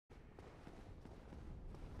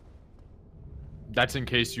That's in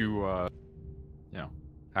case you, you know,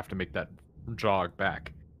 have to make that jog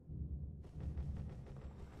back.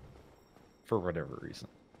 For whatever reason.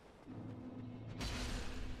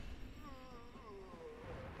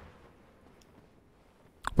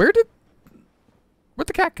 Where'd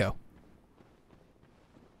the cat go?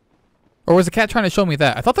 Or was the cat trying to show me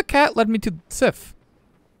that? I thought the cat led me to Sif.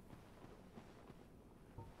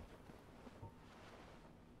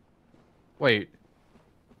 Wait.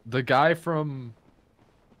 The guy from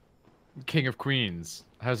King of Queens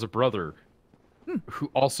has a brother who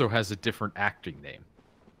also has a different acting name.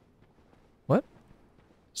 What?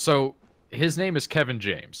 So, his name is Kevin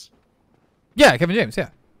James. Yeah, Kevin James, yeah.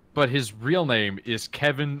 But his real name is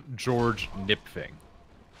Kevin George Nipfing.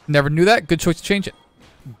 Never knew that. Good choice to change it.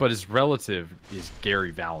 But his relative is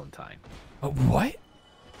Gary Valentine. What?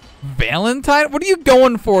 Valentine? What are you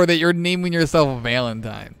going for that you're naming yourself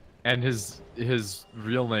Valentine? And his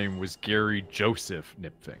real name was Gary Joseph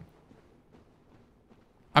Nipfing.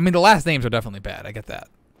 I mean, the last names are definitely bad. I get that.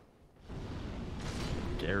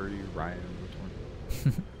 Gary Ryan. Which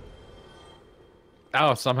one?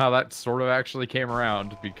 Oh, somehow that sort of actually came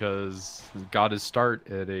around because he got his start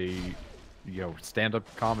at a, stand-up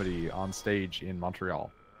comedy on stage in Montreal.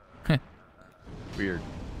 Weird.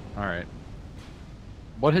 All right.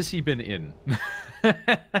 What has he been in?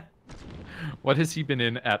 What has he been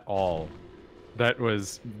in at all that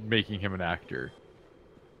was making him an actor?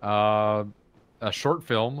 A short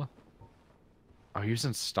film. Oh, he was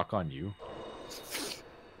in Stuck on You.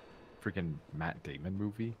 Freaking Matt Damon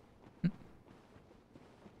movie.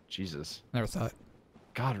 Jesus. Never saw it.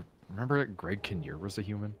 God, remember that Greg Kinnear was a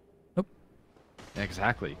human? Nope.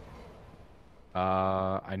 Exactly.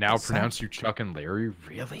 I now pronounce you Chuck and Larry.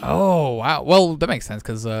 Really? Oh, wow. Well, that makes sense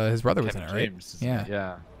because his brother was in it, right? James Yeah.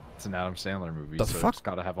 Yeah. It's an Adam Sandler movie, The so fuck? it's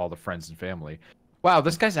got to have all the friends and family. Wow,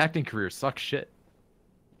 this guy's acting career sucks shit.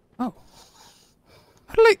 Oh.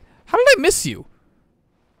 How did I miss you?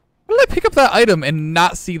 How did I pick up that item and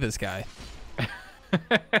not see this guy?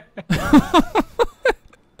 A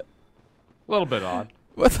little bit odd.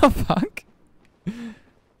 What the fuck?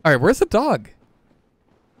 All right, where's the dog?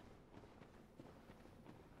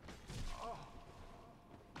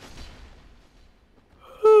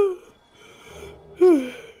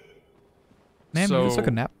 Man, you just took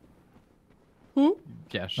a nap.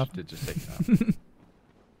 Yeah, she did just take a nap.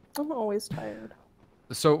 I'm always tired.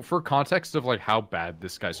 So, for context of like how bad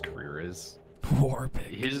this guy's career is,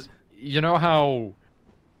 Warpig. You know how,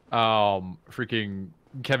 freaking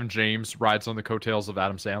Kevin James rides on the coattails of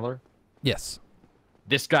Adam Sandler? Yes.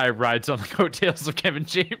 This guy rides on the coattails of Kevin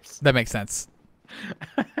James. That makes sense.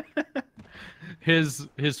 His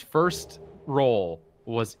first role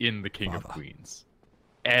was in The King of Queens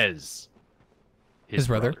as his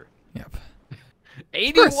brother. Yep.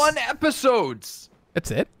 81 episodes.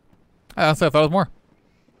 That's it? I also thought it was more.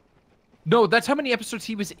 No, that's how many episodes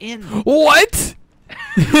he was in. What?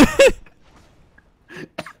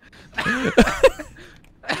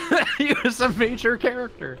 He was a major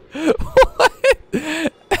character. What?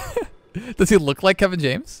 Does he look like Kevin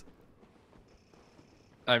James?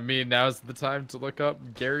 I mean, now's the time to look up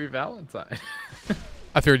Gary Valentine.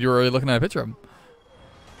 I figured you were really looking at a picture of him.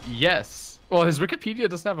 Yes. Well, his Wikipedia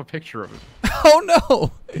doesn't have a picture of him. Oh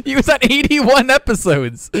no! He was at 81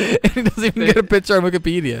 episodes, and he doesn't even get a picture on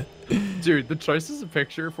Wikipedia. Dude, the choices of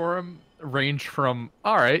picture for him range from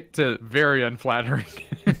alright to very unflattering.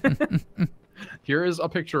 Here is a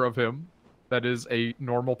picture of him that is a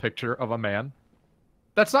normal picture of a man.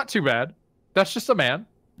 That's not too bad. That's just a man.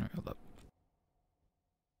 All right, hold up.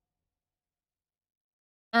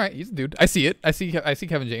 All right, he's a dude. I see it. I see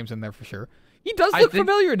Kevin James in there for sure. He does look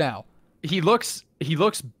familiar now. He looks,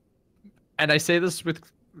 and I say this with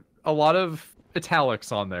a lot of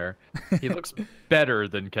italics on there. He looks better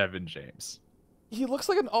than Kevin James. He looks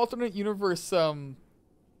like an alternate universe. The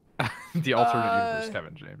alternate universe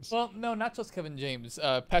Kevin James. Well, no, not just Kevin James.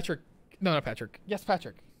 Patrick. No, not Patrick. Yes,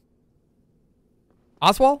 Patrick.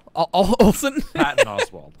 Oswald? Olsen? Patton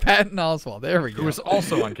Oswald. Patton Oswald. There we go. Who was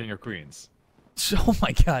also on King of Queens. Oh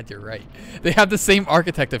my God, you're right. They have the same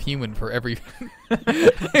architect of human for every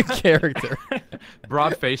character.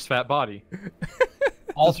 Broad face, fat body.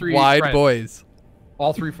 All three wide friends. boys.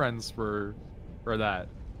 All three friends were that.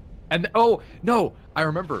 And oh no, I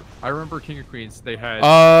remember King of Queens. They had.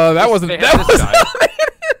 That wasn't. That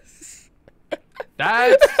was.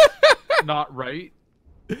 That's not right.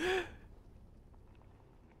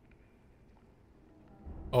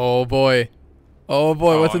 Oh boy. Oh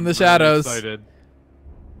boy, what's in the shadows? Excited.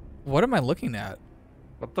 What am I looking at?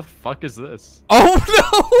 What the fuck is this?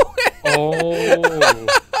 Oh no!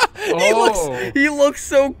 Oh. He looks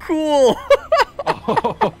so cool.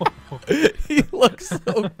 He looks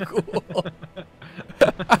so cool.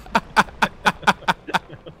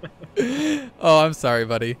 Oh, I'm sorry,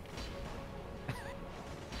 buddy.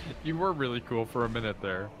 You were really cool for a minute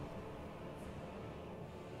there.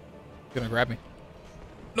 Gonna grab me.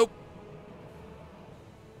 Nope.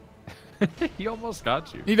 He almost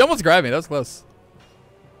got you. He almost grabbed me. That was close.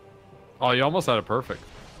 Oh, you almost had it perfect.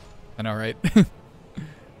 I know, right?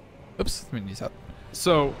 Oops. Let me use that.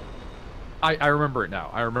 So, I remember it now.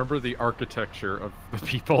 I remember the architecture of the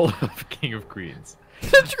people of King of Queens.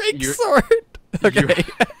 The Drake sword. Okay.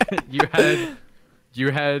 You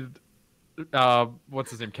had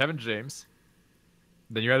what's his name? Kevin James.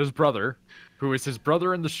 Then you had his brother, who is his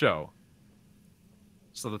brother in the show.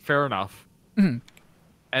 So fair enough. Mm-hmm.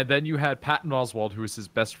 And then you had Patton Oswalt, who is his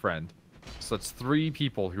best friend. So that's 3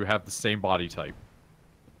 people who have the same body type.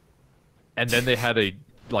 And then they had a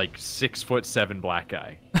like 6'7" black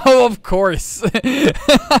guy. Oh, of course.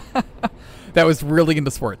 That was really into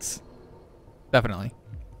sports. Definitely.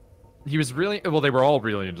 He was really well. They were all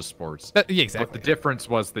really into sports. Yeah, exactly. But the difference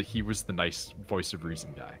was that he was the nice voice of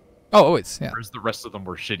reason guy. Oh, always. Yeah. Whereas the rest of them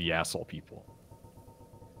were shitty asshole people.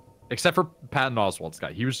 Except for Patton Oswalt's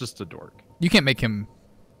guy. He was just a dork. You can't make him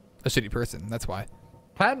a shitty person. That's why.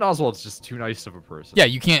 Patton Oswalt's just too nice of a person. Yeah,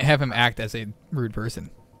 you can't have him act as a rude person.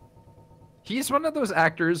 He's one of those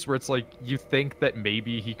actors where it's like you think that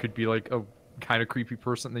maybe he could be like a kind of creepy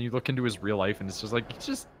person, then you look into his real life and it's just like he's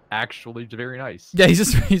just actually very nice. Yeah, he's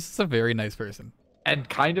just a very nice person. And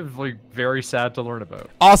kind of like very sad to learn about.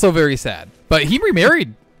 Also very sad. But he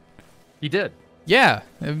remarried. He did. Yeah,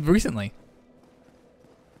 recently.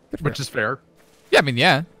 Which is fair. Yeah, I mean,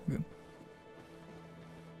 yeah.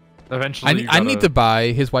 Eventually, I need to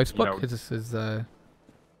buy his wife's book. know-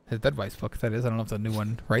 His dead wife's book, that is. I don't know if the new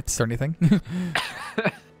one writes or anything.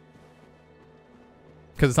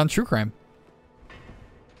 Because it's on true crime.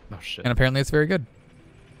 Oh shit. And apparently it's very good.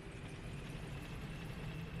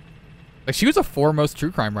 Like, she was a foremost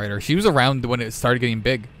true crime writer. She was around when it started getting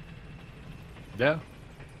big. Yeah.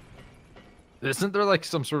 Isn't there like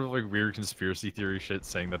some sort of like weird conspiracy theory shit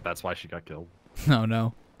saying that that's why she got killed? No,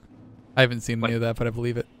 no. I haven't seen any of that, but I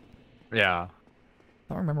believe it. Yeah.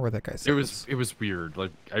 I don't remember what that guy said. It was weird.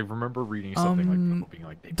 Like I remember reading something like people being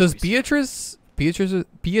like, they does voiced-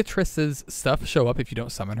 Beatrice's stuff show up if you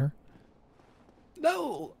don't summon her?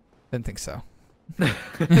 No. Didn't think so.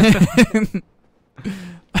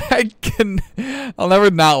 I'll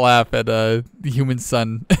never not laugh at the human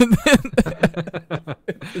son.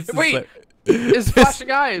 Wait, his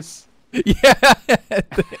flashing eyes. Yeah,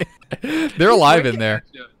 they're alive in Looking there.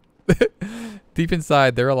 at you. Deep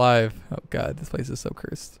inside, they're alive. Oh god, this place is so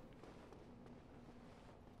cursed.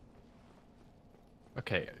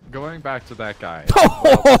 Okay, going back to that guy.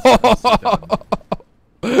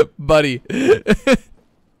 Buddy.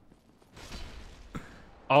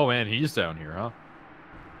 Oh man, he's down here, huh?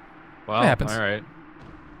 Well, It happens. all right.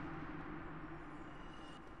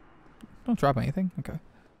 Don't drop anything. Okay.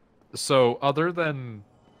 So, other than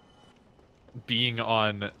being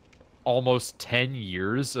on almost 10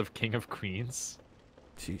 years of King of Queens,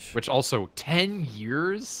 Sheesh. which also 10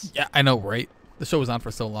 years? Yeah, I know, right? The show was on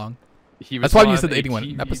for so long. He was That's why you on said the a 81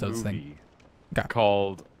 TV episodes thing. movie Okay.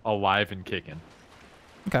 called Alive and Kickin',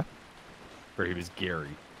 Okay. where he was Gary.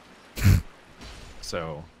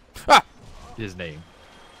 So, Ah! his name.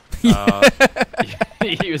 He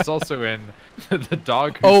was also in The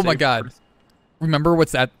Dog Who Oh my Saved god. Christmas. Remember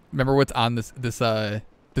what's on this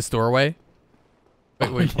doorway?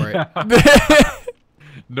 Wait for it.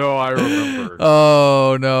 No, I remember.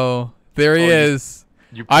 Oh no. There he Oh, you- is.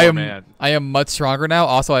 You poor man. I am much stronger now.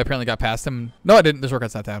 Also, I apparently got past him. No, I didn't. The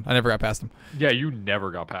shortcut's not down. I never got past him. Yeah, you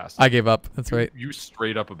never got past. I gave up. That's right. You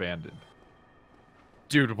straight up abandoned.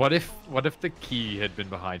 Dude, what if the key had been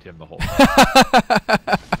behind him the whole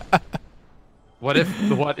time? What if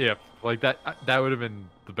like that would have been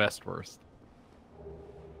the best worst.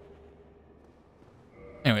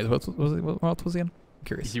 Anyways, what else was he in? I'm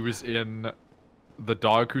curious. He was in The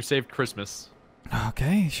Dog Who Saved Christmas.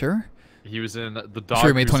 Okay, sure. He was in The Dog Sure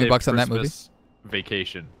he made Who 20 Saved bucks on that movie? Christmas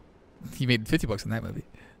Vacation. He made $50 in that movie.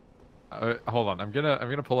 Hold on, I'm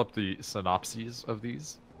gonna pull up the synopses of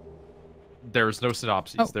these. There's no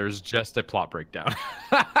synopses. Oh. There's just a plot breakdown.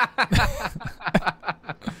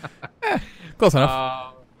 Close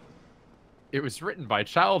enough. It was written by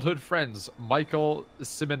childhood friends Michael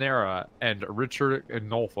Simonera and Richard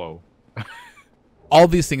Inolfo. All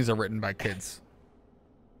these things are written by kids.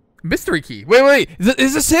 Mystery key. Wait.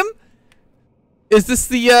 Is this him? Is this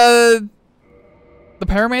the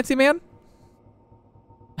pyromancy man?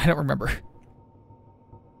 I don't remember.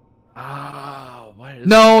 Ah, what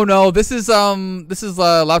No. This is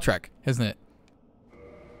Lautrec, isn't it?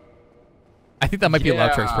 I think that might be a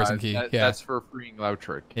Lautrec's prison key. Yeah. That's for freeing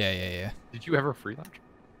Lautrec. Yeah. Did you ever free Lautrec?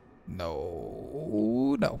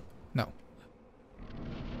 No.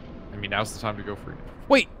 I mean, now's the time to go free.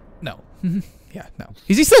 Wait, no. Yeah, no.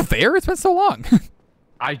 Is he still there? It's been so long.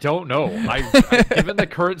 I don't know. Given the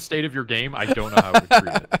current state of your game, I don't know how to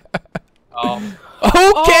treat it.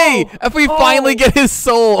 Okay, if we finally get his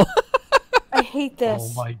soul. I hate this.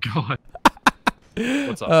 Oh my god.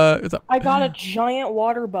 What's up? What's up? I got a giant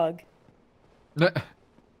water bug. Let's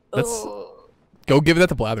Ugh. go give that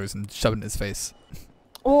to Blathers and shove it in his face.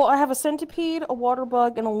 Well, I have a centipede, a water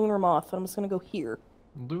bug, and a lunar moth. I'm just gonna go here.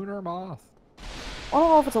 Lunar moth. I don't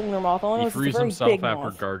know if it's a lunar moth. I don't know He if it's frees a very himself big after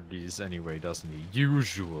moth. Gargies anyway, doesn't he?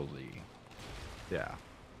 Usually. Yeah.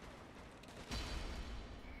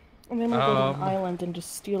 And then we'll go to an island and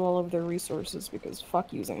just steal all of their resources because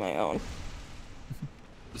fuck using my own.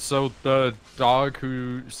 So the dog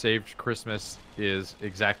who saved Christmas is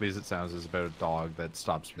exactly as it sounds. Is about a dog that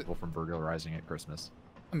stops people from burglarizing at Christmas.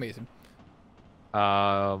 Amazing.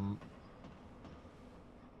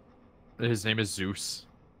 His name is Zeus.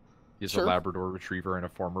 He's a Labrador Retriever and a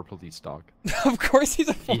former police dog. Of course he's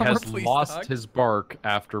a former He has police lost dog. his bark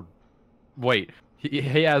after... Wait. He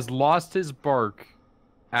has lost his bark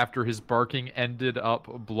after his barking ended up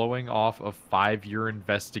blowing off a 5-year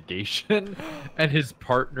investigation, and his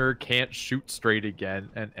partner can't shoot straight again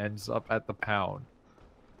and ends up at the pound.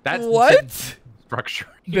 That's what? Structure.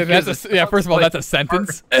 Yeah, first of all, that's a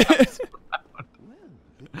sentence.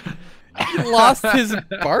 He lost his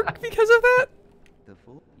bark because of that?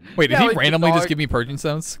 Wait, did he like randomly just give me purging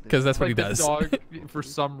stones? Because that's what he does. The dog, for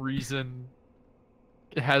some reason,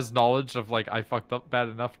 has knowledge of, like, I fucked up bad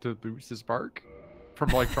enough to lose his bark from,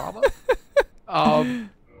 like, trauma.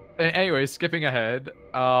 Anyway, skipping ahead,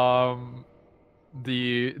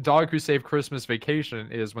 the dog who saved Christmas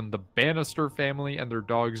Vacation is when the Bannister family and their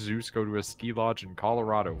dog Zeus go to a ski lodge in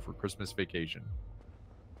Colorado for Christmas vacation.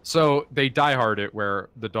 So they die hard it where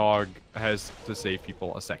the dog has to save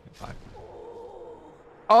people a second time.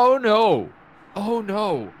 Oh no! Oh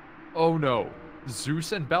no! Oh no!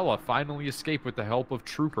 Zeus and Bella finally escape with the help of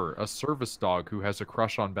Trooper, a service dog who has a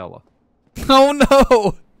crush on Bella. Oh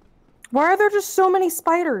no! Why are there just so many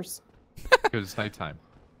spiders? Because it's nighttime.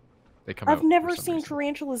 They come out I've never for some seen reason.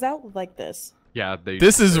 tarantulas out like this. Yeah,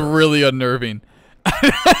 This is really unnerving.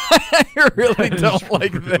 I really don't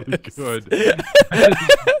like really this. Good.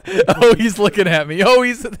 Oh, he's looking at me. Oh,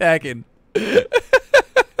 he's attacking.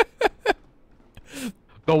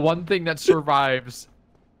 The one thing that survives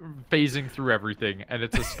phasing through everything, and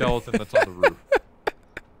it's a skeleton that's on the roof.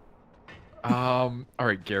 All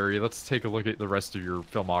right, Gary, let's take a look at the rest of your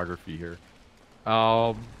filmography here.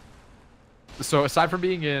 So aside from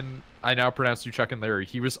being in I Now Pronounce You Chuck and Larry,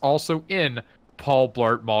 he was also in Paul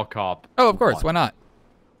Blart Mall Cop. Oh, of course. 1, Why not?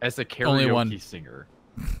 as a Only one. karaoke singer.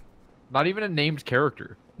 Not even a named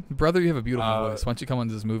character. Brother, you have a beautiful voice. Why don't you come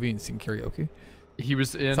into this movie and sing karaoke? He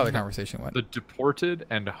was in That's how the conversation went. The Deported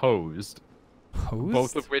and Hosed, Hosed?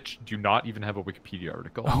 both of which do not even have a Wikipedia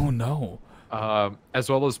article. Oh, no. As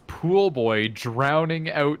well as Pool Boy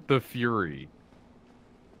Drowning Out the Fury.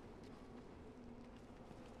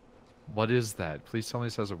 What is that? Please tell me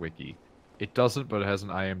this has a wiki. It doesn't, but it has an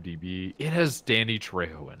IMDb. It has Danny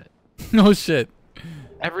Trejo in it. No shit.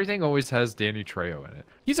 Everything always has Danny Trejo in it.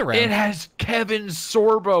 He's around. It has Kevin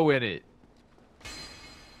Sorbo in it.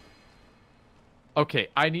 Okay,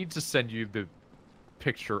 I need to send you the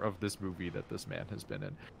picture of this movie that this man has been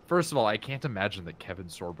in. First of all, I can't imagine that Kevin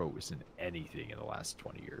Sorbo was in anything in the last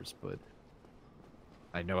 20 years, but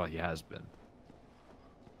I know he has been.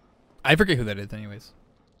 I forget who that is anyways.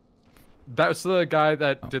 That's the guy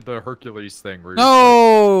that did the Hercules thing where he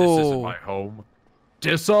No! was like, this isn't my home.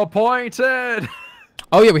 Disappointed!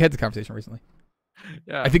 Oh, yeah, we had this conversation recently.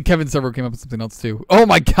 Yeah. I think Kevin Sorbo came up with something else, too. Oh,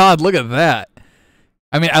 my God, look at that.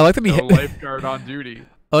 I mean, I like that he... No lifeguard on duty.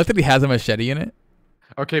 I like that he has a machete in it.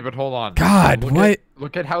 Okay, but hold on. God, what?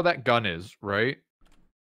 Look at how that gun is, right?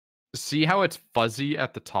 See how it's fuzzy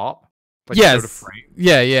at the top? Like Yes. out of frame?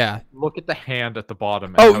 Yeah, yeah. Look at the hand at the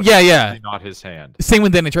bottom. Oh, how it's yeah, yeah. clearly not his hand. Same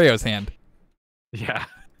with Danny Trejo's hand. Yeah.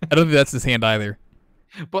 I don't think that's his hand either.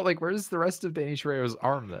 But, like, where's the rest of Danny Trejo's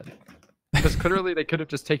arm, then? Because clearly they could have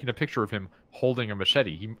just taken a picture of him holding a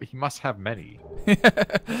machete. He must have many.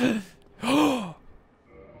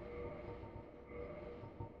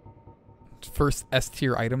 First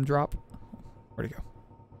S-tier item drop. Where'd it go?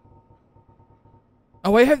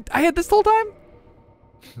 Oh, I had this the whole time?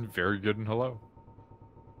 Very good and hello.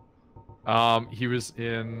 He was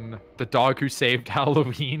in The Dog Who Saved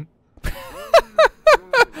Halloween.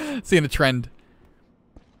 Seeing a trend.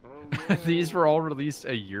 These were all released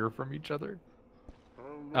a year from each other.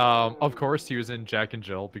 Of course, he was in Jack and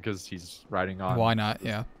Jill because he's riding on Why not?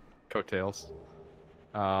 Yeah. coattails.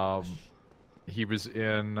 He was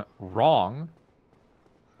in Wrong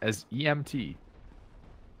as EMT.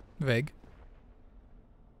 Vague.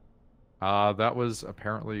 That was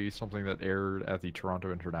apparently something that aired at the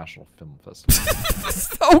Toronto International Film Festival.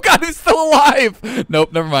 Oh God, he's still alive.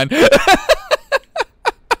 Nope, never mind.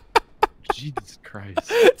 Jesus Christ.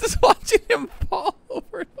 Just watching him fall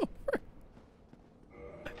over and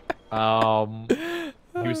over.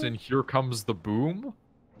 He was in Here Comes the Boom,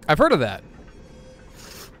 I've heard of that.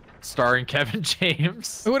 starring Kevin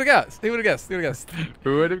James. Who would have guessed? Who would have guessed? Who would have guessed?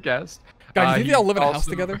 Who would have guessed? God, you think they all live in a house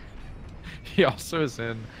also- together? He also is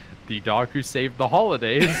in The Dog Who Saved the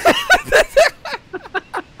Holidays.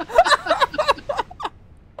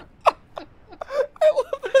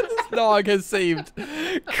 This dog has saved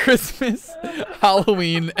Christmas,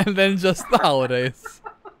 Halloween, and then just the holidays.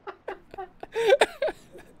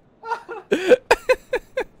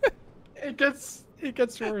 It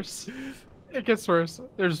gets worse. It gets worse.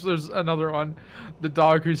 There's another one. The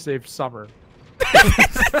Dog Who Saved Summer.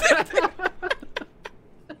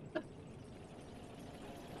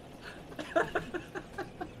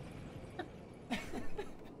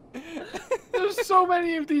 There's so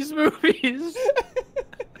many of these movies.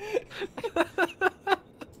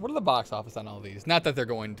 What are the box office on all these? Not that they're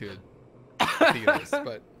going to theaters,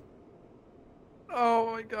 but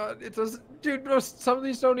Oh my god, it does, dude. Some of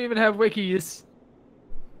these don't even have wikis.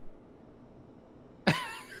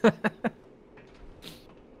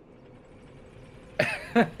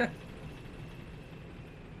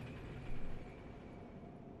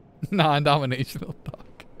 non-dominational dog.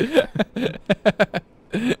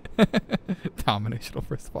 Dominational,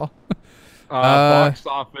 first of all. Box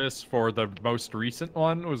office for the most recent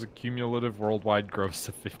one was a cumulative worldwide gross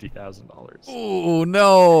of $50,000. Oh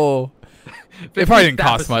no! It probably didn't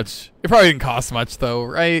cost much. It probably didn't cost much though,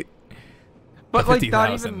 right? But like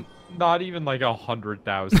 50,000. not even like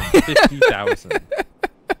 100,000, 50,000.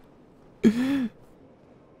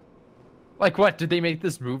 Like what? Did they make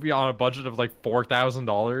this movie on a budget of like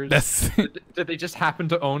 $4,000? That's Did they just happen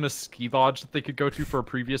to own a ski lodge that they could go to for a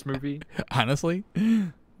previous movie? honestly.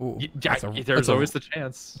 Ooh, There's always the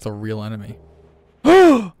chance. It's a real enemy.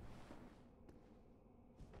 Don't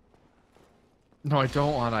No, I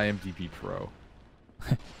don't want IMDb Pro.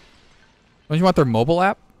 you want their mobile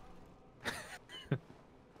app?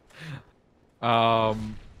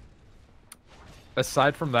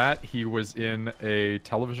 Aside from that, he was in a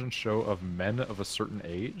television show of Men of a Certain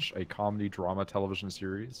Age, a comedy drama television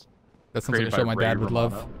series. That sounds like a Created show by my dad Ray would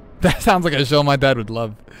love. Romano. That sounds like a show my dad would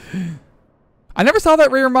love. I never saw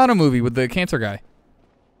that Ray Romano movie with the cancer guy.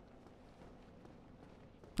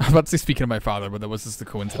 I was about to say speaking of my father, but that was just a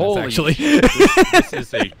coincidence, Holy actually. this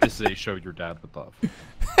is a show your dad would love.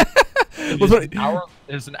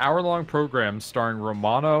 It's an hour-long program starring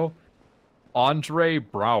Romano, Andre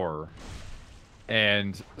Brower,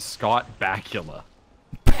 and Scott Bakula.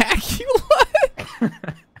 Bakula?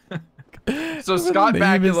 So What Scott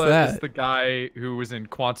name is Bakula that? is the guy who was in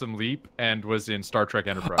Quantum Leap and was in Star Trek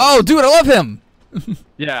Enterprise. Oh, dude, I love him.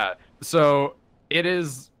 Yeah. So it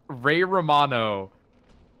is Ray Romano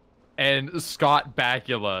and Scott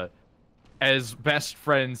Bakula as best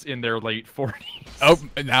friends in their late 40s. Oh,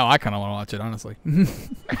 now I kind of want to watch it, honestly.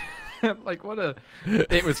 Like what a...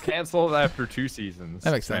 It was canceled after 2 seasons.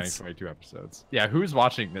 That makes spanning sense. 22 episodes. Yeah, who's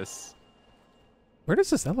watching this? Where does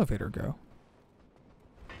this elevator go?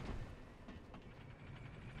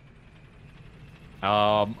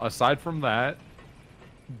 Aside from that,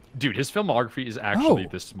 dude, his filmography is actually Oh.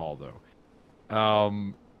 this small though.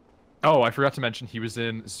 Oh, I forgot to mention he was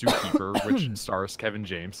in Zookeeper, which stars Kevin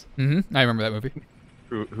James. Mm-hmm. I remember that movie.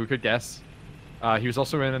 Who could guess? He was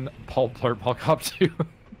also in Paul Blart Mall Cop 2.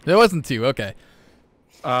 There wasn't 2. Okay.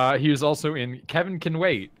 He was also in Kevin Can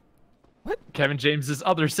Wait. What? Kevin James's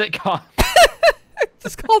other sitcom.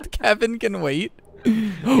 It's called Kevin Can Wait.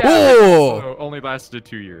 Yeah, Oh! so only lasted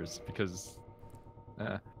 2 years because.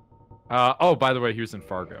 Oh, by the way, he was in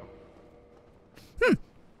Fargo.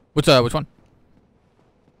 Which one?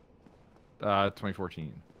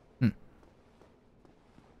 2014.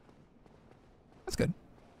 That's good.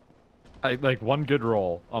 Like one good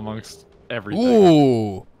role amongst everything.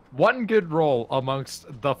 Ooh. One good role amongst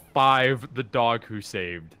the 5 The Dog Who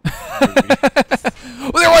Saved.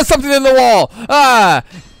 Well, there was something in the wall. Ah,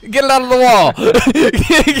 get it out of the wall.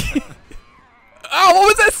 Oh, what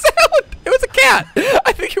was that sound? It was a cat.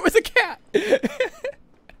 I think it was a cat.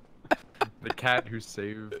 The cat who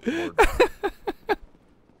saved Morgan.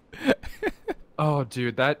 Oh,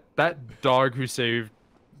 dude, that dog who saved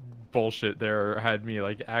bullshit there had me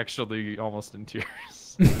like actually almost in tears.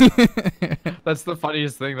 That's the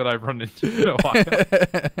funniest thing that I've run into in a while.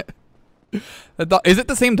 Is it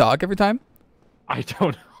the same dog every time? I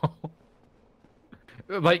don't know.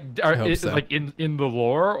 Like, like in the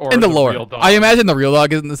lore or in the the lore? real dog? I imagine the real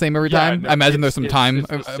dog isn't the same every time. No, I imagine there's some time it's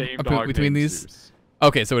the same dog between named these. Zeus.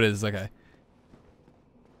 Okay, so it is okay.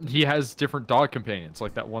 He has different dog companions,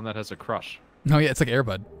 like that one that has a crush. Oh yeah, it's like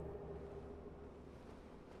Airbud.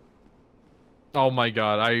 Oh my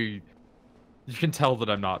god, you can tell that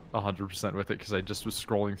I'm not 100% with it because I just was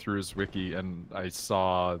scrolling through his wiki and I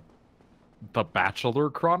saw The Bachelor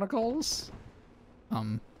Chronicles.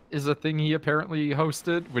 Is a thing he apparently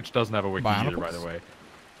hosted, which doesn't have a wiki either, by the way.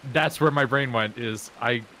 That's where my brain went. Is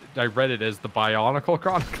I read it as the Bionicle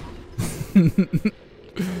Chronicles.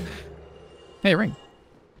 Hey, ring.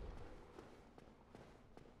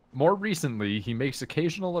 More recently, he makes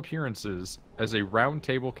occasional appearances as a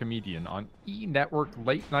roundtable comedian on E! Network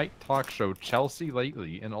late-night talk show Chelsea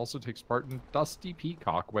Lately, and also takes part in Dusty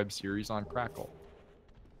Peacock web series on Crackle.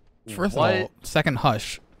 First of all, second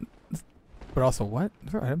hush. But also, what?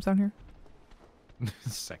 Is there items down here?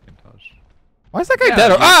 Second hush. Why is that guy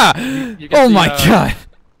dead? You Oh my god!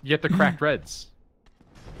 You get the cracked reds.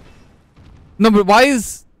 No, but why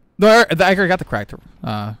is... No, I already got the cracked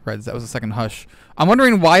reds. That was the second hush. I'm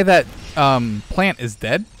wondering why that plant is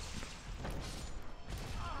dead.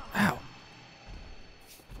 Ow.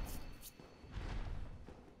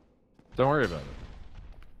 Don't worry about it.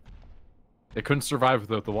 It couldn't survive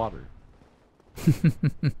without the water.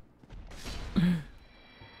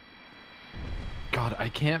 God, I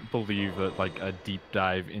can't believe that like a deep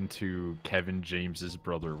dive into Kevin James's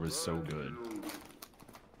brother was so good.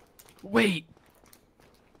 Wait,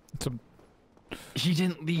 he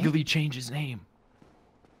didn't legally change his name.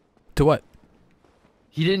 To what?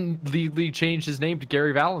 He didn't legally change his name to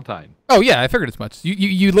Gary Valentine. Oh yeah, I figured as much.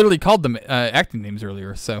 You literally called them acting names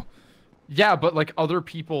earlier, so. Yeah, but like other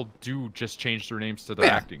people do just change their names to their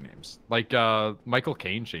acting names. Like Michael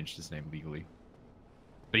Caine changed his name legally.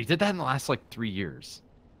 But he did that in the last like 3 years.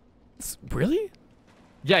 Really?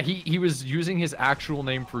 Yeah, he was using his actual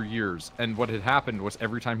name for years, and what had happened was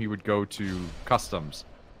every time he would go to customs,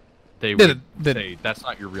 they would say, that's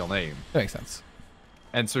not your real name. That makes sense.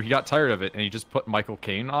 And so he got tired of it, and he just put Michael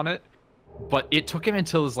Caine on it. But it took him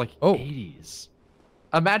until his like 80s.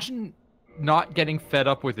 Imagine not getting fed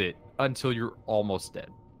up with it until you're almost dead.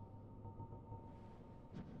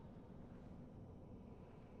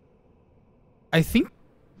 I think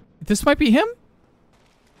this might be him?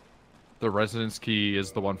 The residence key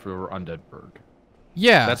is the one for Undeadburg.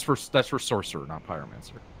 Yeah. That's for sorcerer, not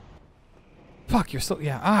pyromancer. Fuck, you're so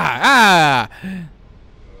yeah.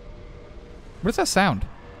 What does that sound?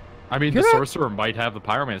 I mean, the sorcerer might have the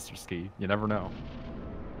pyromancer's key. You never know.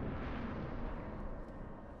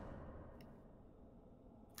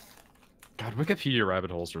 God, Wikipedia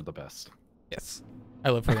rabbit holes are the best. Yes.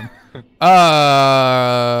 I live for them.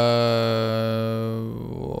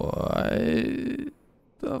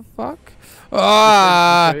 What the fuck?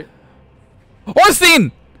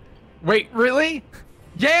 Ornstein! Wait, really?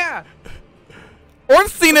 Yeah!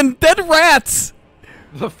 Ornstein and dead rats!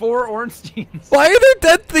 The 4 Ornsteins. Why are there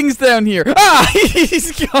dead things down here? Ah,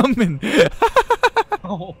 he's coming.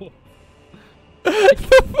 Oh.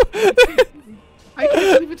 I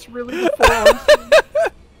can't believe it's really the 4 Ornsteins.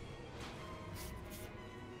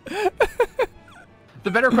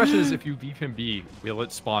 The better question is, if you leave him be, will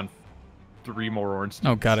it spawn 3 more Ornsteins?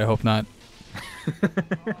 Oh god, I hope not.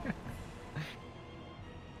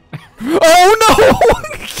 Oh no!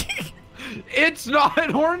 It's not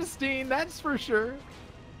an Ornstein, that's for sure.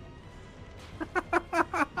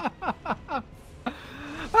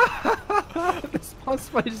 This boss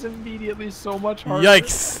fight is immediately so much harder.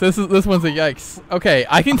 Yikes! This one's a yikes. Okay,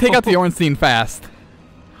 I can take out the Ornstein fast.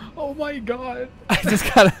 Oh my god!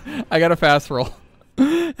 I got a fast roll.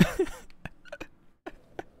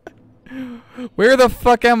 Where the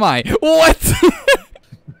fuck am I? What?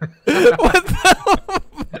 What the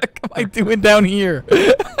fuck am I doing down here?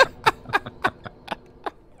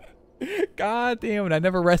 God damn it, I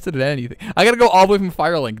never rested at anything. I gotta go all the way from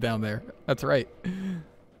Firelink down there. That's right.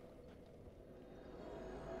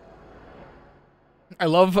 I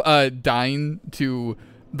love dying to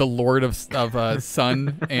the Lord of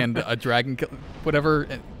Sun and a dragon,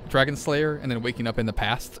 dragon slayer, and then waking up in the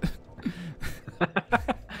past.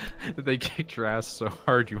 They kicked your ass so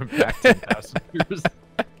hard you went back to passengers.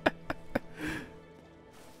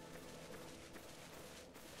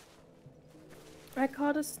 I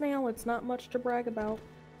caught a snail. It's not much to brag about.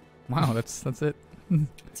 Wow, that's it.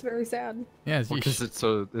 It's very sad. Yeah, it's because it's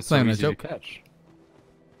so not even a easy to joke. catch.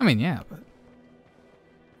 I mean, yeah, but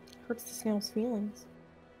Hurts the snail's feelings.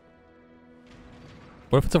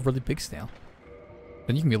 what if it's a really big snail?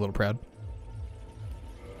 Then you can be a little proud.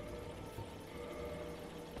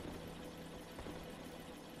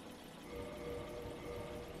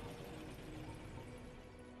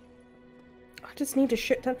 I just need to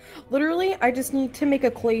shit ton. Literally, I just need to make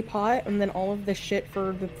a clay pot, and then all of the shit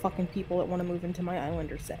for the fucking people that want to move into my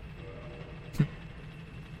island are set.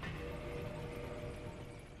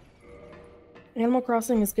 Animal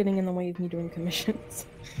Crossing is getting in the way of me doing commissions.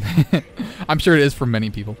 I'm sure it is for many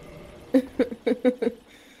people.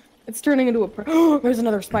 It's turning into a. There's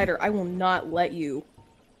another spider. I will not let you.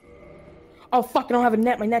 Oh fuck! I don't have a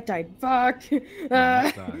net. My net died. Fuck.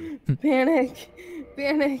 Panic.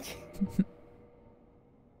 Panic.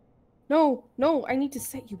 No, no. I need to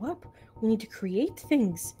set you up. We need to create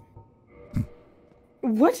things.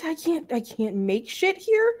 What? I can't make shit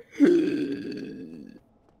here.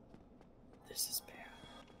 This is bad.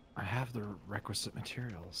 I have the requisite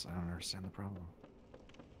materials. I don't understand the problem.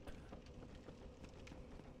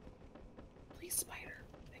 Please, spider,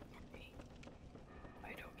 ignore me. I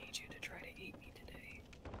don't need you to try to eat me today.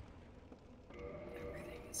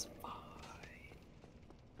 Everything is fine.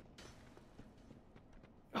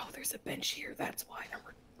 Oh, there's a bench here. That's why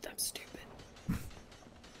I'm stupid.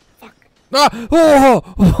 Fuck. Ah! Oh!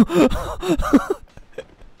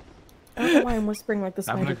 I don't know why I'm whispering like this.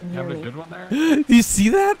 Having a good one there? Do you see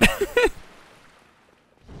that?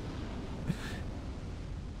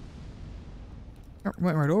 It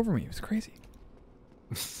went right over me. It was crazy.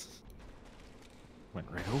 Went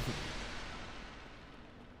right over me.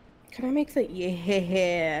 Can I make the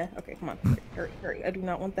yeah? Okay, come on. Hurry, hurry. I do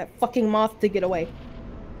not want that fucking moth to get away.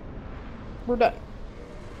 We're done.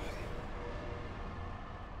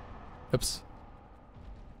 Oops.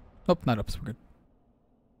 Nope, not oops. We're good.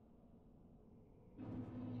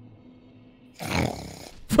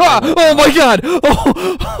 Ah! Oh my god!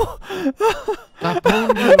 Oh!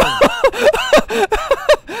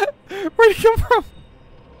 Where'd he come from?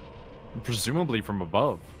 Presumably from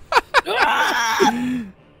above.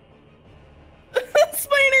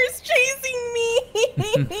 Spider's chasing me!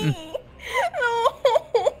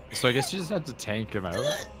 No! So I guess you just have to tank him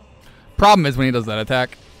out. Problem is when he does that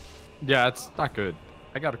attack. Yeah, it's not good.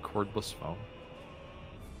 I got a cordless phone.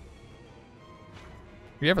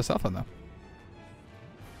 You have a cell phone though.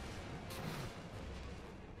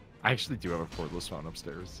 I actually do have a cordless phone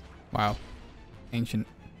upstairs. Wow. Ancient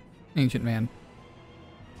man.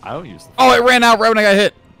 I don't use the phone. Oh, it ran out right when I got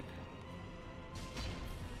hit.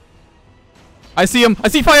 I see him. I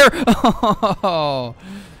see fire. Oh,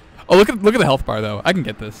 look at the health bar though. I can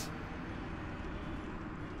get this.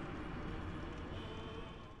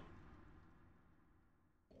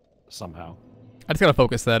 Somehow. I just gotta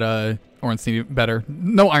focus that orange need better.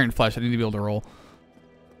 No iron flesh. I need to be able to roll.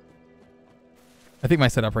 I think my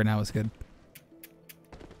setup right now is good.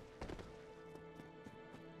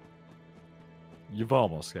 You've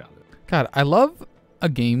almost got it. God, I love a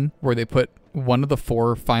game where they put one of the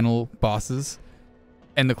 4 final bosses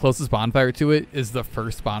and the closest bonfire to it is the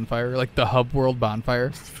first bonfire, like the hub world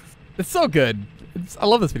bonfire. It's so good. I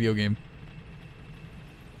love this video game.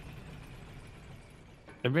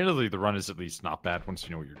 Admittedly, the run is at least not bad once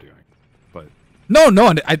you know what you're doing. But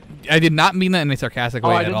No, I did not mean that in a sarcastic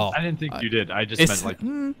way at all. I didn't think you did. I just meant, like,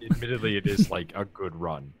 admittedly, it is, like, a good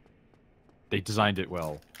run. They designed it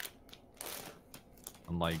well.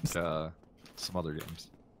 Unlike some other games.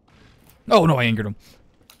 Oh, no, I angered him.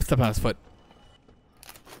 Step on his foot.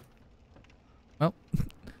 Well,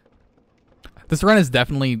 this run is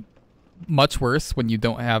definitely much worse when you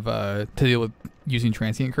don't have to deal with using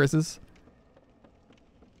transient curses.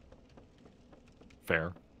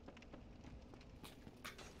 Fair.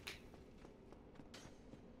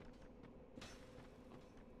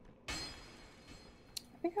 I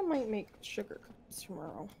think I might make sugar cookies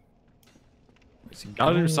tomorrow.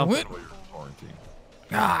 Gotta do something while you're in quarantine.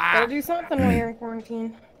 Gotta do something while you're in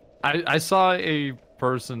quarantine. I saw a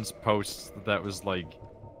person's post that was like,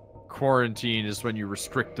 quarantine is when you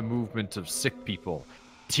restrict the movement of sick people.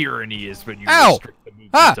 Tyranny is when you restrict the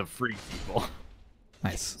movement of free people.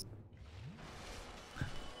 Nice.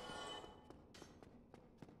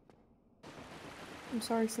 I'm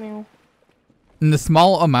sorry, Snail. In the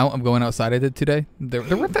small amount of going outside I did today, there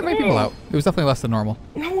weren't that many people out. It was definitely less than normal.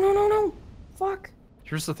 No. Fuck.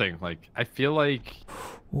 Here's the thing, like, I feel like...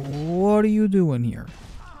 What are you doing here?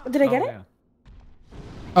 Did I get it? Yeah.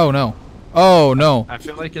 Oh, no. Oh, no. I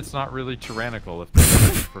feel like it's not really tyrannical if they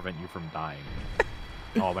can prevent you from dying.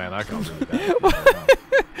 Oh man, that got really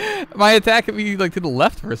bad. My attack hit me like to the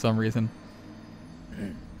left for some reason.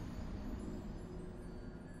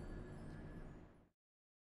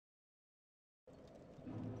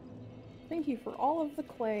 Thank you for all of the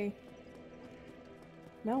clay.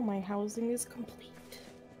 Now my housing is complete.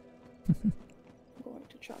 I'm going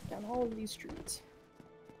to chop down all of these trees.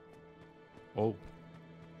 Oh.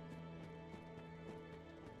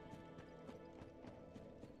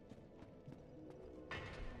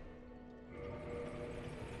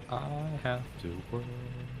 I have to work.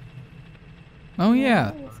 Oh yeah.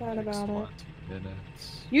 I'm sad about it. 20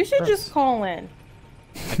 minutes. You should just call in.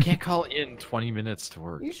 I can't call in 20 minutes to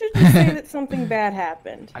work. You should just say that something bad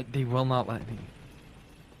happened. They will not let me.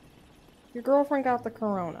 Your girlfriend got the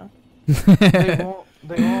corona. They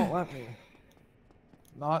won't let me.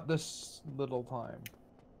 Not this little time.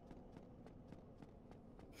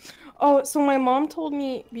 Oh, so my mom told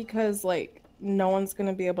me because, like, no one's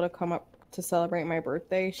gonna be able to come up to celebrate my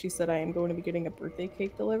birthday. She said I am going to be getting a birthday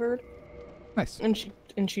cake delivered. Nice.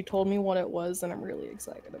 And she told me what it was, and I'm really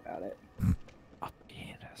excited about it. A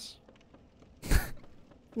penis.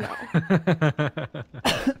 No.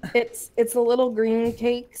 It's a little green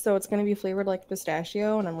cake, so it's gonna be flavored like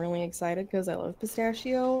pistachio, and I'm really excited because I love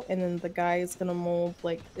pistachio. And then the guy is gonna mold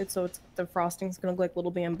like it's the frosting's gonna look like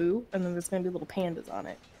little bamboo, and then there's gonna be little pandas on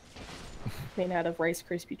it, made out of Rice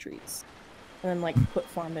Krispie treats, and then like put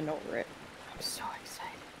fondant over it. I'm so excited.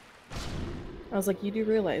 I was like, you do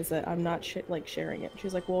realize that I'm not sharing it.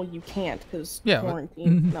 She's like, well, you can't because quarantine.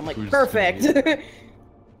 And I'm like, perfect.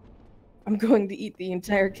 I'm going to eat the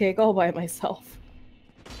entire cake all by myself.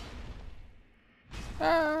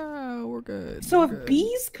 Ah, we're good. So we're if good.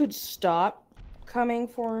 bees could stop coming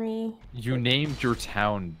for me. You named your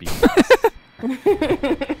town bees.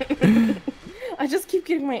 I just keep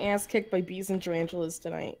getting my ass kicked by bees and tarantulas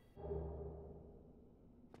tonight.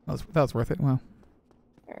 That was worth it. Wow.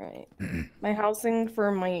 All right. My housing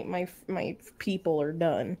for my people are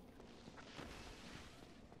done.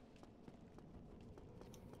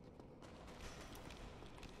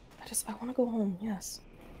 I want to go home, yes.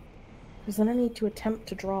 Because then I need to attempt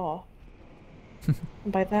to draw.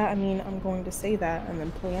 And by that, I mean I'm going to say that and then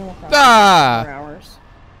play Animal Crossing for 4 hours.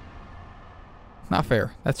 Not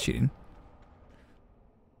fair. That's cheating.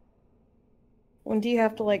 When do you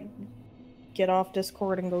have to, like, get off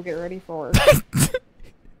Discord and go get ready for work?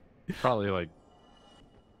 Probably like...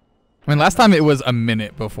 I mean, last time it was a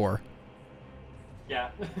minute before.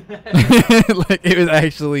 Yeah. Like, it was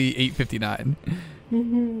actually 8:59.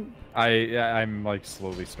 I'm like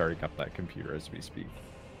slowly starting up that computer as we speak.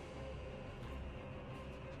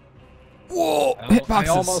 Whoa! I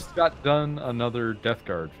almost got done another Death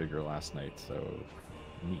Guard figure last night, so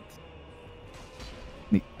neat.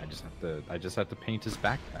 Neat. I just have to paint his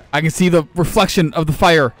backpack. I can see the reflection of the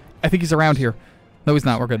fire. I think he's around here. No, he's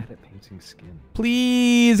not. We're good. Bad at painting skin.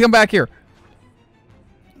 Please come back here.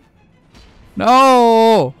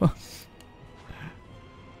 No!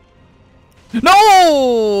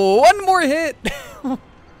 No! One more hit!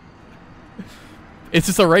 It's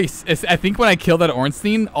just a race. I think when I kill that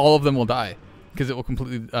Ornstein, all of them will die. Because it will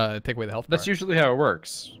completely take away the health bar. That's usually how it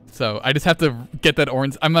works. So I just have to get that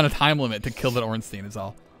Ornstein. I'm on a time limit to kill that Ornstein is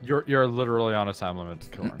all. You're literally on a time limit to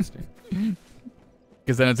kill Ornstein.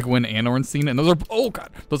 Because then it's Gwyn and Ornstein. And those are, oh god,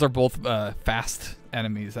 those are both fast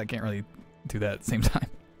enemies. I can't really do that at the same time.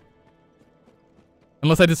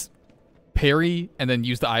 Unless I just parry and then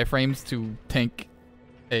use the iframes to tank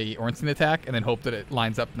a Ornstein attack and then hope that it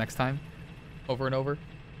lines up next time over and over.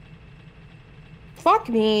 Fuck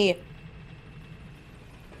me!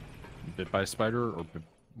 Bit by a spider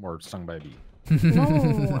or stung by a bee?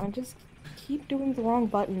 No, I just keep doing the wrong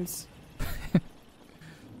buttons.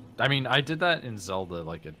 I mean, I did that in Zelda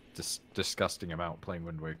like a disgusting amount playing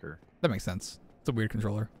Wind Waker. That makes sense. It's a weird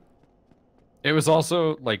controller. It was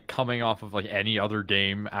also like coming off of like any other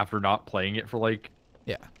game after not playing it for like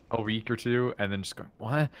a week or two, and then just going,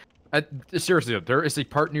 what? Seriously, there is a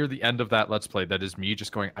part near the end of that Let's Play that is me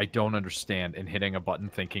just going, I don't understand, and hitting a button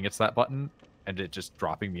thinking it's that button, and it just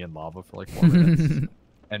dropping me in lava for like 4 minutes,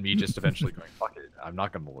 and me just eventually going, fuck it, I'm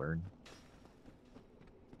not gonna learn.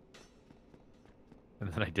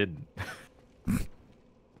 And then I didn't.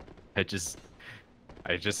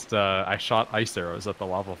 I shot ice arrows at the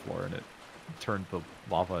lava floor, and it turned the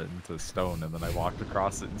lava into stone, and then I walked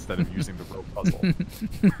across it instead of using the rope puzzle.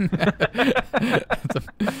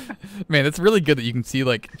 Man, it's really good that you can see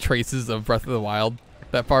like traces of Breath of the Wild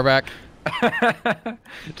that far back.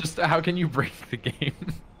 Just how can you break the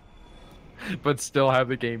game but still have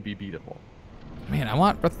the game be beatable? Man, I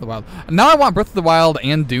want Breath of the Wild. Now I want Breath of the Wild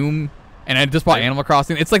and Doom, and I just bought Animal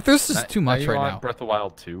Crossing. It's like there's just too much right now. Breath of the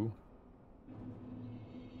Wild 2?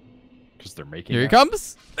 Because they're making Here he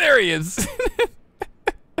comes. There he is.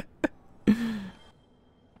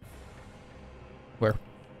 Where?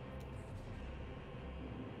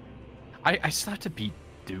 I still have to beat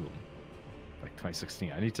Doom, like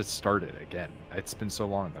 2016. I need to start it again. It's been so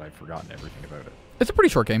long that I've forgotten everything about it. It's a pretty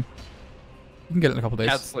short game. You can get it in a couple days.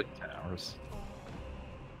 Yeah, it's like 10 hours.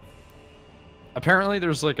 Apparently,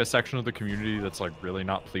 there's like a section of the community that's like really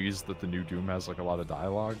not pleased that the new Doom has like a lot of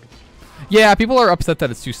dialogue. Yeah, people are upset that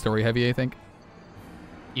it's too story heavy, I think.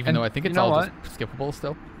 Even though I think it's all just skippable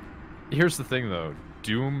still. Here's the thing though,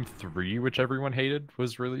 Doom 3, which everyone hated,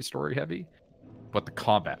 was really story heavy, but the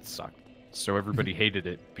combat sucked. So everybody hated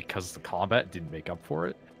it because the combat didn't make up for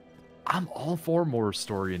it. I'm all for more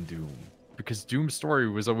story in Doom, because Doom's story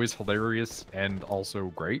was always hilarious and also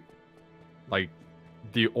great. Like,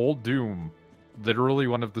 the old Doom, literally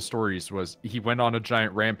one of the stories was he went on a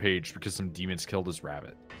giant rampage because some demons killed his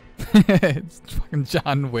rabbit. It's fucking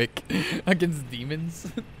John Wick against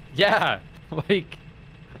demons. Yeah, like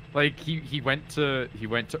he went to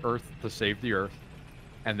Earth to save the Earth,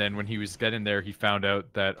 and then when he was getting there, he found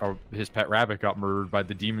out that his pet rabbit got murdered by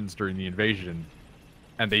the demons during the invasion,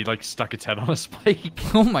 and they like stuck its head on a spike.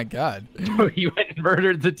 Oh my god! So he went and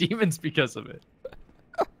murdered the demons because of it.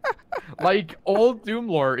 Like, old Doom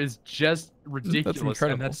lore is just ridiculous,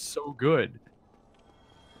 and that's so good.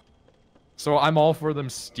 So I'm all for them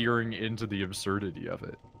steering into the absurdity of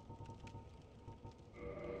it.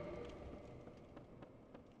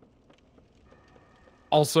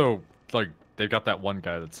 Also, like, they've got that one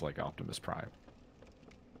guy that's like Optimus Prime.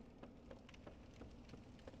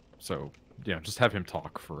 So, yeah, just have him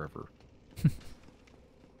talk forever.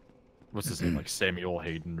 What's his name? Like Samuel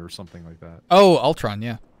Hayden or something like that. Oh, Ultron,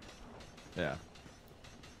 yeah. Yeah.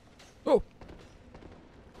 Oh.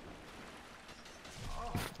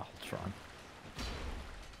 Ultron.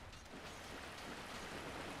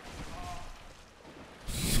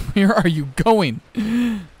 Where are you going?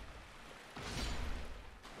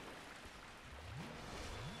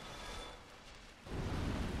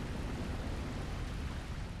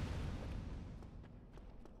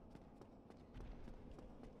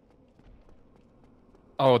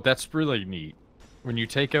 Oh, that's really neat. When you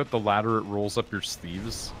take out the ladder, it rolls up your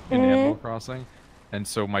sleeves in Animal Crossing. And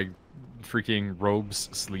so my freaking robe's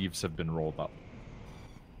sleeves have been rolled up.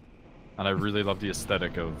 And I really love the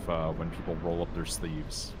aesthetic of when people roll up their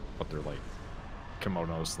sleeves, but they're like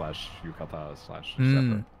kimono slash yukata slash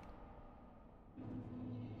separate.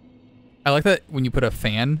 I like that when you put a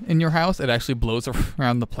fan in your house, it actually blows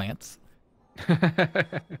around the plants.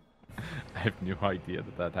 I have no idea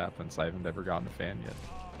that happens. I haven't ever gotten a fan yet.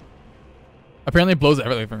 Apparently it blows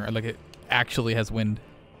everything. Like, it actually has wind.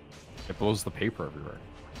 It blows the paper everywhere.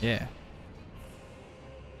 Yeah.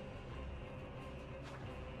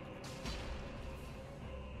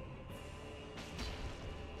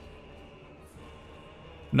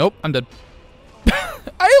 Nope, I'm dead.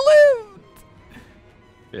 I lived!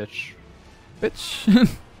 Bitch.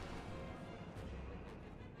 Bitch.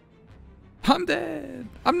 I'm dead.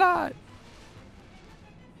 I'm not.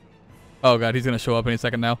 Oh god, he's gonna show up any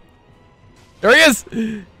second now. There he is!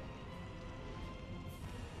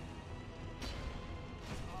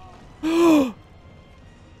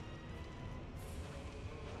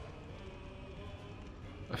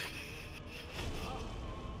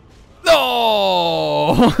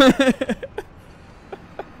 No!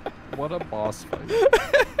 What a boss fight.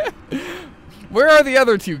 Where are the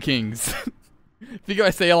other two kings? Think if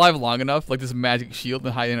I stay alive long enough, like this magic shield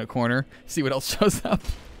and hide in a corner, see what else shows up?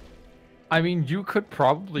 I mean, you could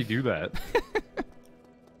probably do that.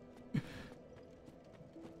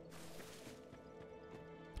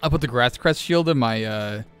 I'll put the grass crest shield in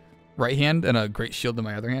my right hand and a great shield in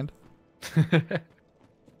my other hand.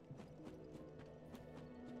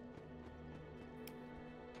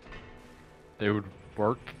 It would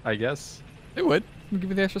work, I guess. It would. It'll give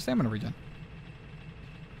you the extra stamina regen.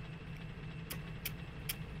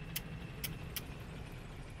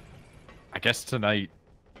 I guess tonight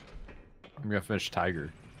I'm gonna finish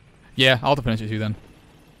Tiger. Yeah, I'll have to finish it too then.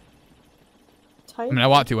 I mean, I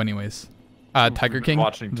want to anyways. Tiger King,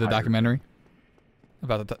 the documentary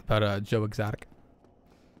about Joe Exotic.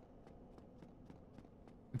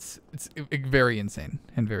 It's very insane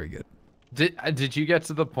and very good. Did you get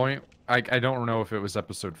to the point? I don't know if it was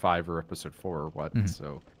episode 5 or episode 4 or what.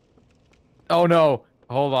 So, oh no!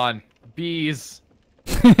 Hold on, bees.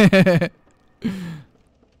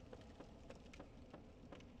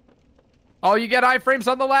 Oh, you get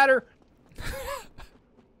iframes on the ladder.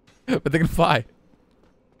 But they can fly.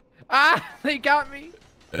 Ah, they got me.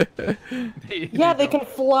 Yeah, they can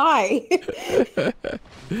fly.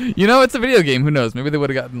 You know, it's a video game. Who knows? Maybe they would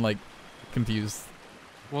have gotten like confused.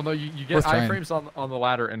 Well, no, you get iframes on the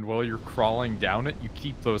ladder, and while you're crawling down it, you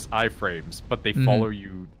keep those iframes, but they follow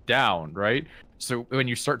you down, right? So when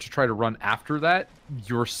you start to try to run after that,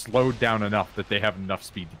 you're slowed down enough that they have enough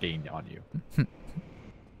speed to gain on you.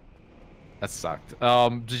 That sucked.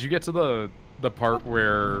 Did you get to the part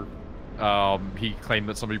where he claimed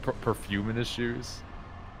that somebody put perfume in his shoes?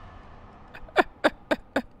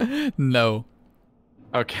 No.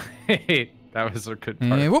 Okay, that was a good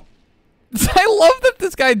part. And whoop. I love that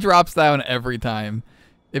this guy drops down every time.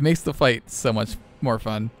 It makes the fight so much more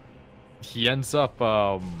fun. He ends up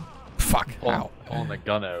Fuck. pulling the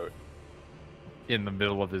gun out in the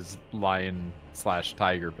middle of his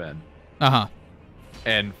lion/tiger pen. Uh-huh.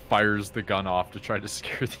 And fires the gun off to try to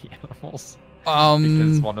scare the animals.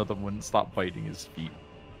 Because one of them wouldn't stop biting his feet.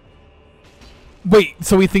 Wait,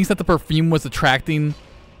 so he thinks that the perfume was attracting...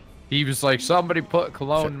 He was like, somebody put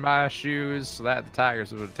cologne in my shoes so that the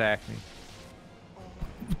tigers would attack me.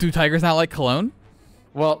 Do tigers not like cologne?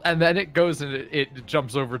 Well, and then it goes and it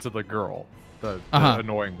jumps over to the girl. The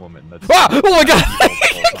annoying woman. That's oh my god!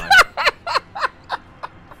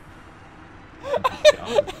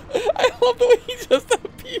 I love the way he just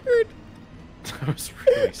appeared. That was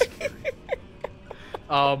really scary.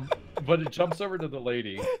 But it jumps over to the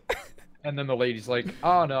lady, and then the lady's like,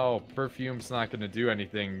 "Oh no, perfume's not gonna do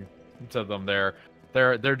anything to them.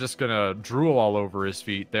 They're just gonna drool all over his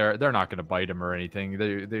feet. They're not gonna bite him or anything.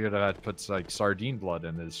 They're gonna put like sardine blood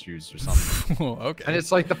in his shoes or something." Okay. And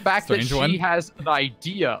it's like the fact that she has an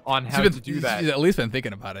idea on how to do that. She's at least been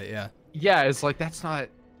thinking about it, yeah. Yeah, it's like that's not.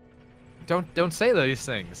 Don't say these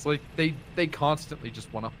things. Like they constantly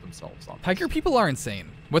just one up themselves on. Tiger people are insane.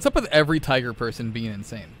 What's up with every tiger person being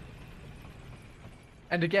insane?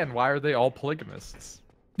 And again, why are they all polygamists?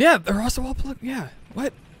 Yeah, they're also all yeah.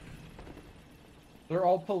 What? They're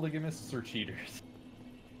all polygamists or cheaters.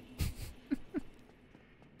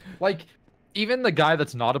 Like, even the guy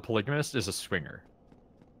that's not a polygamist is a swinger.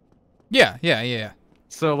 Yeah.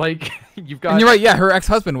 So like, you've got. And you're right. Yeah, her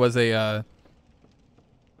ex-husband was a.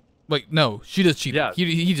 Like no, she just cheated. Yeah.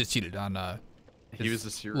 He just cheated on He was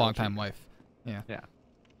a serial longtime cheater. wife. Yeah. Yeah.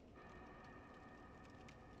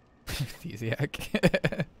 Easiac.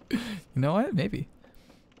 You know what? Maybe.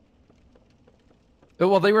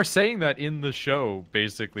 Well, they were saying that in the show,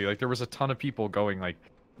 basically. Like, there was a ton of people going like,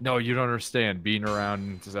 no, you don't understand. Being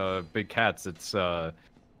around big cats, it's,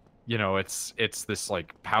 you know, it's this,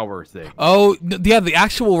 like, power thing. Oh, yeah, the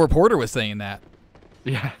actual reporter was saying that.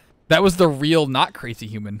 Yeah. That was the real not crazy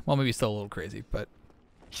human. Well, maybe still a little crazy, but...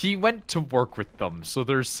 He went to work with them, so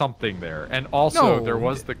there's something there. And also, No, there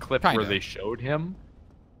was the clip kinda. where they showed him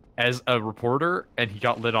as a reporter, and he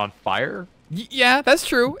got lit on fire. Yeah, that's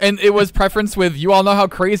true. And it was preference with, you all know how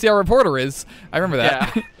crazy our reporter is. I remember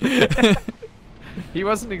that. Yeah. He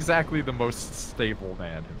wasn't exactly the most stable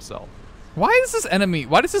man himself. Why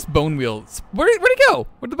does this bone wheel... Where'd he go?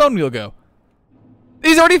 Where'd the bone wheel go?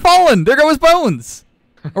 He's already fallen! There go his bones!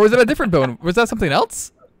 Or was it a different bone? Was that something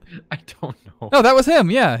else? I don't know. No, that was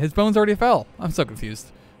him. Yeah, his bones already fell. I'm so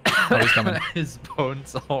confused. Oh, he's coming. His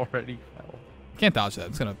bones already fell. Can't dodge that.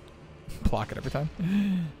 I'm just gonna block it every time.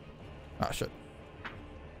 Oh, shit.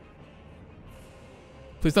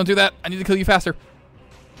 Please don't do that. I need to kill you faster.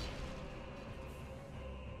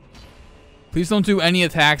 Please don't do any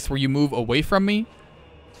attacks where you move away from me.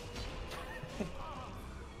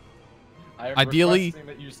 I'm Ideally, requesting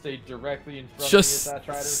that you stay directly in front just of me as I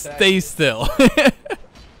try to attack stay you. still.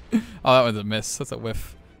 Oh, that was a miss. That's a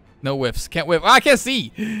whiff. No whiffs. Can't whiff. Oh, I can't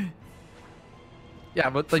see. Yeah,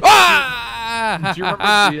 but like, Ah! do you remember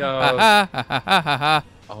the?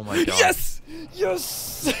 Oh my god. Yes!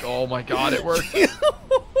 Yes! Oh my god, it worked.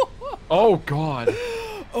 Oh god.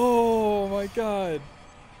 Oh my god.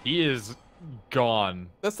 He is gone.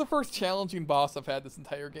 That's the first challenging boss I've had this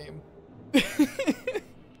entire game.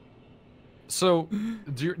 So,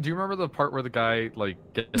 do you remember the part where the guy like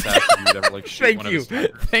gets after you, ever like shoot one of his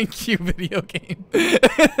tigers? Thank you, video game.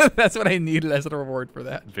 That's what I needed as a reward for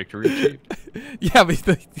that. Victory achieved. Yeah, but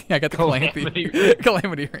I got the Calamity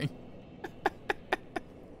calamity ring.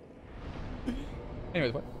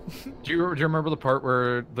 Anyways, what? Do you remember the part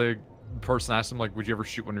where the person asked him like, "Would you ever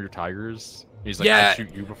shoot one of your tigers?" He's like, Yeah, "I'd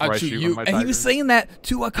shoot you before I shoot one of my and tigers." he was saying that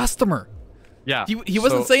to a customer. Yeah. He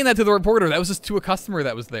wasn't saying that to the reporter. That was just to a customer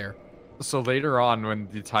that was there. So later on, when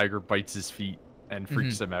the tiger bites his feet and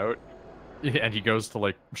freaks him out, and he goes to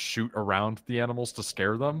like shoot around the animals to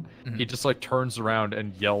scare them, he just like turns around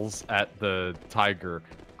and yells at the tiger,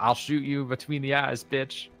 "I'll shoot you between the eyes,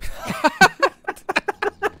 bitch."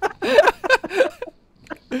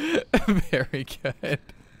 Very good.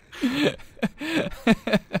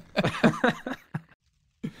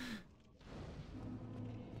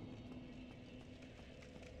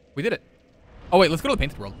 We did it. Oh wait, let's go to the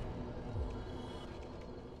painted world.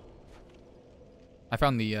 I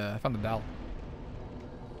found the dowel.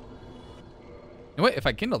 And wait, if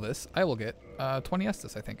I kindle this, I will get 20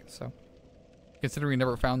 Estus, I think. So, considering we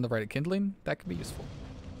never found the right kindling, that could be useful.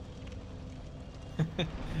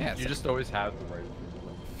 Yeah, You just always have the right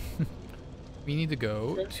kindling. We need to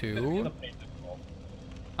go It's gonna be in to. the painted world.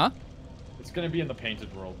 Huh? It's gonna be in the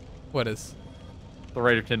painted world. What is? The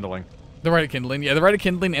rate of kindling. The right of kindling. Yeah, the right of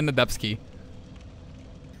kindling and the depths key.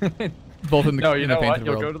 Both in the No, you in the know what? painted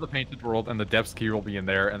You'll world. go to the painted world, and the depths key will be in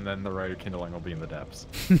there, and then the rate of kindling will be in the depths.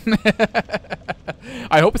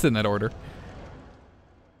 I hope it's in that order.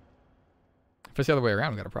 If it's the other way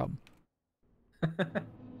around, we got a problem.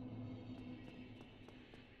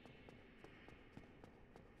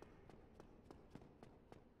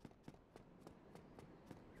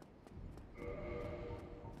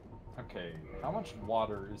 Okay, how much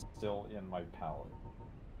water is still in my palette?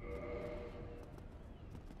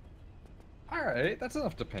 Alright, that's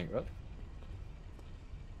enough to paint with.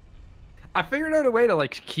 I figured out a way to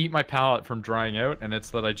like keep my palette from drying out, and it's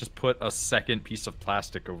that I just put a second piece of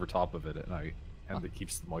plastic over top of it at night, and it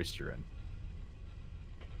keeps the moisture in.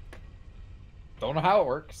 Don't know how it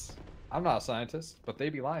works. I'm not a scientist, but they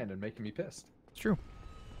be lying and making me pissed. It's true.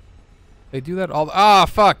 They do that all. Ah,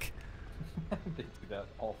 fuck. They do that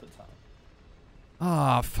all the time.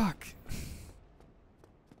 Ah, fuck.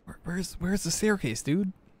 Where's the staircase,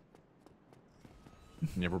 dude?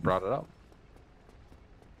 Never brought it up.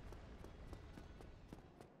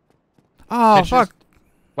 Oh, Can't you fuck.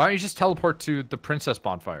 Why don't you just teleport to the princess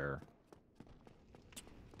bonfire?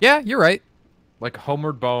 Yeah, you're right. Like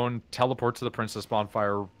Homeward Bone, teleport to the princess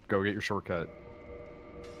bonfire, go get your shortcut.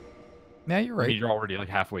 Yeah, you're I mean, right. you're already like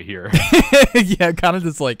halfway here. Yeah, kind of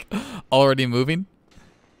just like already moving.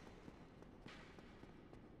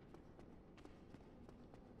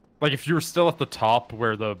 Like if you were still at the top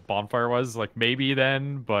where the bonfire was, like maybe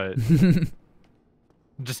then, but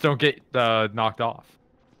just don't get knocked off.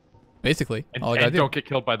 Basically, And, all I gotta and do. don't get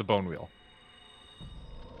killed by the bone wheel.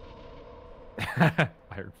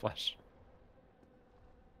 Iron flesh.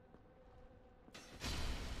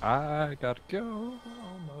 I gotta go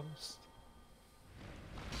almost.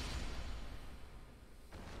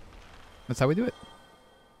 That's how we do it.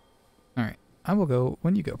 All right, I will go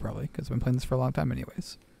when you go probably because I've been playing this for a long time,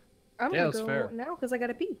 anyways. I'm Yeah, gonna that's go fair. now because I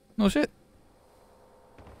gotta pee. No shit.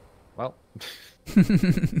 Well,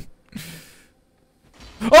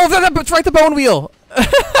 Oh, that's right, the bone wheel.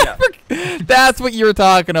 That's what you were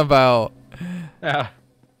talking about. yeah.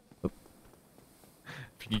 If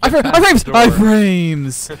you I get past frames! the I door-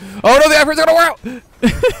 frames! Oh no, the iframes are gonna wear out!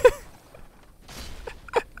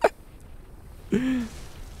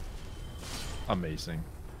 Amazing.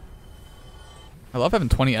 I love having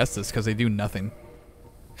 20 Estus because they do nothing.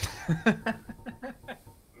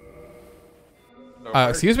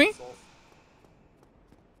 Excuse me?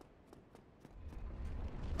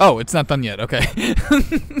 Oh, it's not done yet. Okay.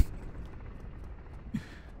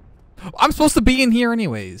 I'm supposed to be in here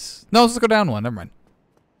anyways. No, let's just go down one. Never mind.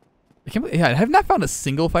 I can't believe, yeah, I have not found a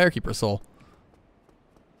single Firekeeper soul.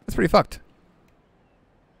 That's pretty fucked.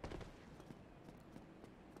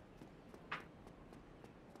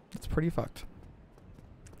 That's pretty fucked.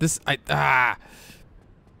 It's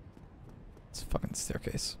fucking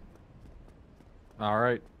staircase. All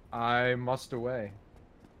right, I must away.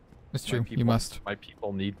 It's My true. people- You must. My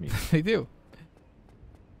people need me, They do.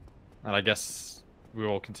 and I guess we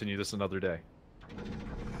will continue this another day.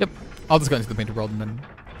 Yep. I'll just go into the painted world and then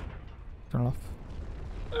turn it off.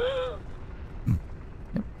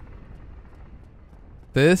 Yep.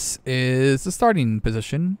 This is the starting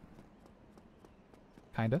position.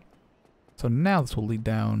 Kinda. So now this will lead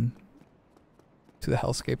down to the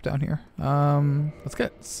hellscape down here. Let's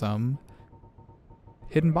get some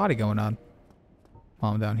hidden body going on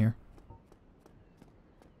while I'm down here.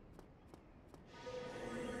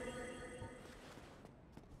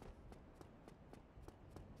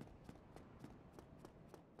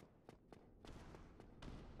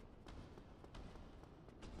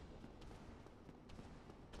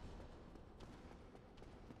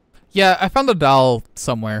 Yeah, I found a doll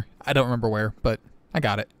somewhere. I don't remember where, but I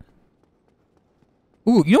got it.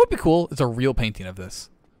 Ooh, you know what'd be cool? It's a real painting of this.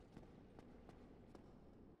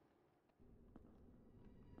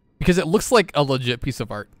 Because it looks like a legit piece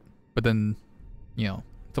of art. But then, you know,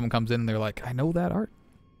 someone comes in and they're like, I know that art.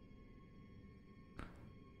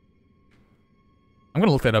 I'm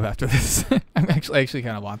gonna look that up after this. I actually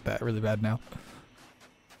kind of want that really bad now.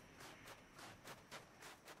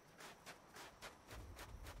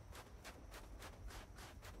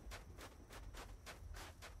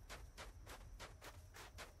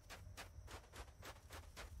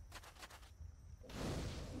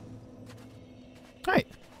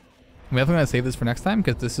 I'm definitely gonna save this for next time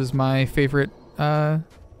because this is my favorite part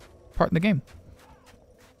in the game.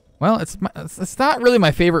 Well, it's not really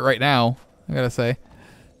my favorite right now, I gotta say.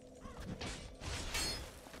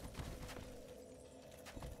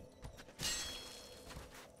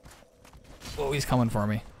 Oh, he's coming for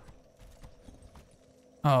me.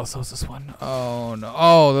 Oh, so is this one. Oh, no.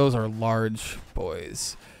 Oh, those are large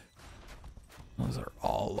boys. Those are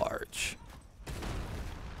all large.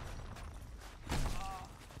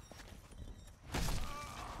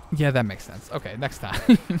 Yeah, that makes sense. Okay, next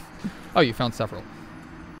time. Oh, you found several.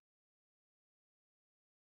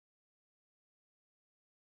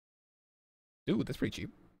 Ooh, that's pretty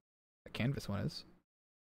cheap. That canvas one is.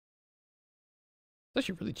 It's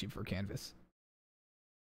actually really cheap for a canvas.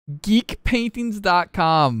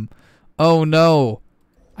 Geekpaintings.com. Oh no.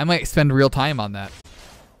 I might spend real time on that.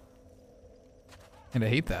 And I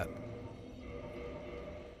hate that.